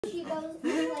She goes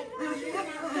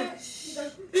like, she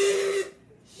goes,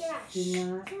 Do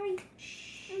not.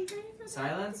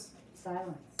 Silence?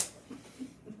 Silence.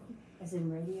 As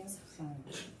in radio,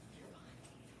 silence.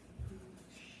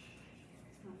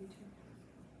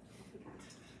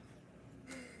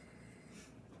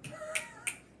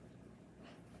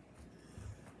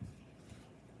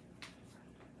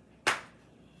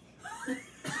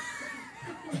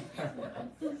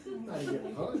 I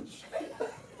get punched.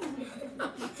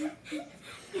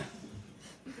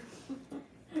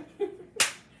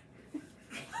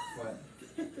 What?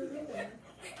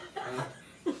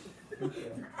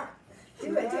 Okay. Do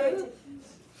it, do it.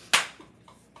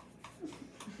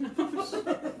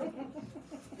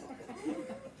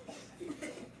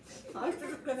 I'm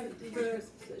just gonna do this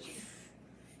position.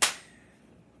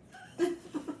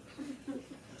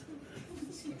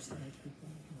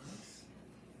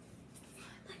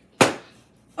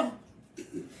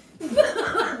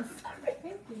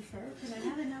 Thank you, sir. Can I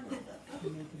have another? You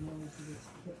make a noise with your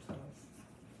hip toss.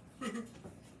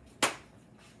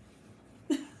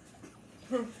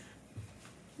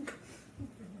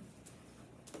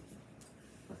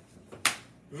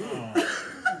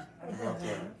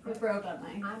 It broke on my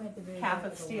I'm at the very half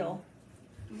back of the steel.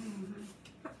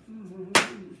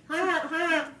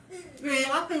 Hi. You're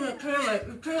locking the camera.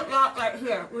 You can't lock right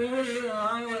here. We need to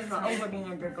align with the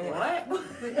opening of the door. What? Don't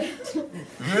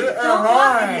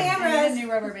block the I need a cameras. new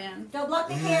rubber band. Don't block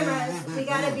the cameras. We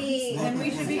gotta be And we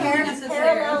should be going up the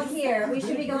parallel stairs. here. We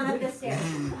should be going up the stairs.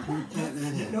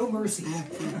 No mercy.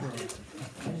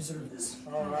 I deserve this.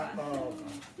 All right. Oh.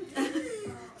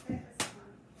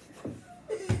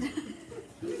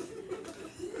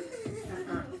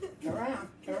 Go around,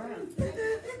 go around.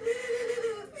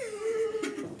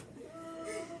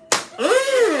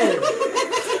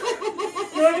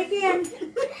 Do it again.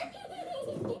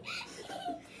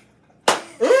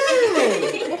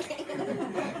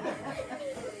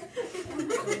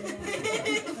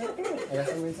 I got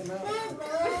some reason now.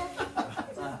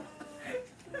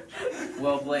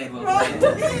 Well played, well played.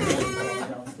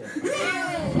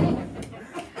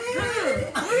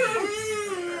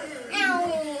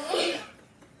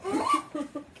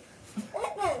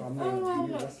 I'm gonna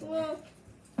do this one.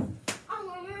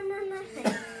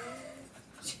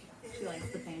 She likes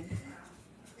the pain.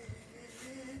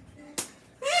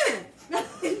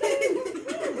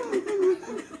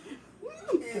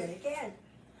 Do it again.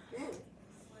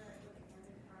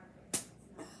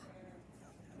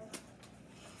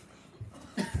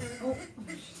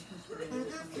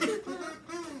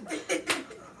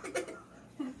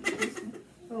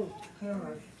 Oh,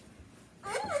 camera.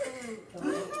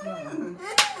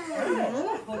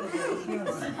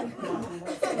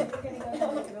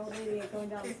 Going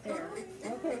down the stairs.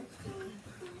 Okay.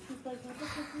 She's like, what the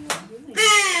fuck are you doing?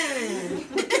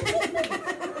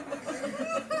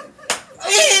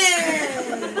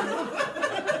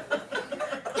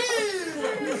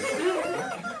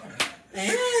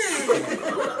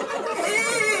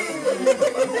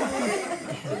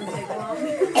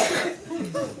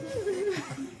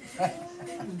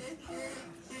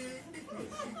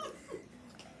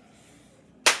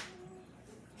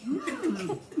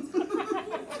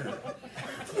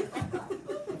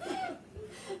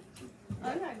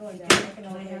 I'm not going down. I can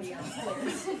only have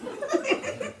downstairs.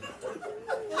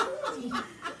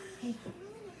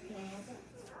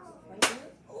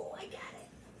 Oh, I got it.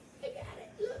 I got it.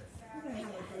 Look. You're gonna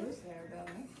have a bruise there, don't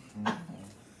you?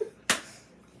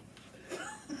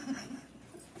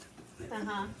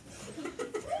 Uh-huh.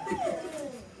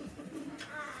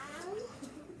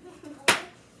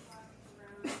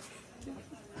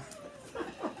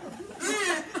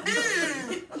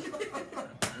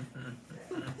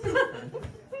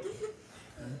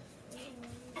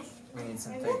 We need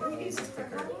some thicker. We need some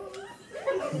thicker.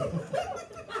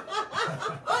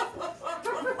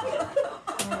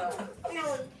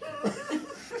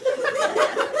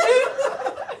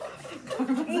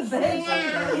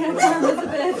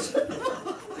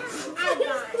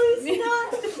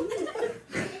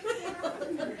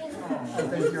 I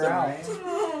think you're out.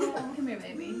 Come here,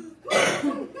 baby.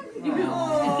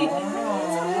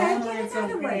 It's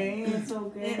okay. It's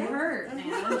okay. It hurt,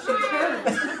 man. She's hurt.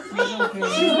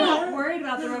 She's not worried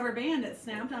about the rubber band. It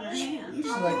snapped on her hand. She's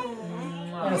like,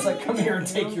 and it's like, come here and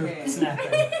take your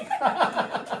snapping.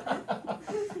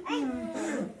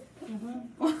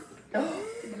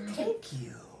 Thank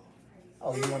you.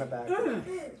 Oh, you want it back? Can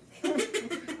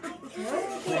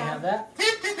I have that?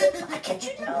 Catch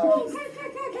your nose.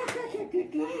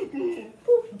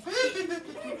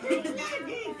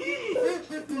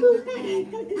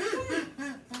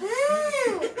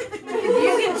 If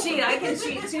you can cheat, I can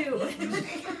cheat too.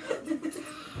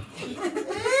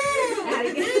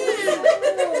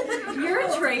 You're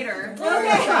a traitor.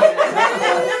 Okay.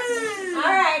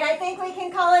 All right, I think we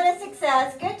can call it a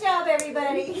success. Good job,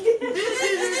 everybody.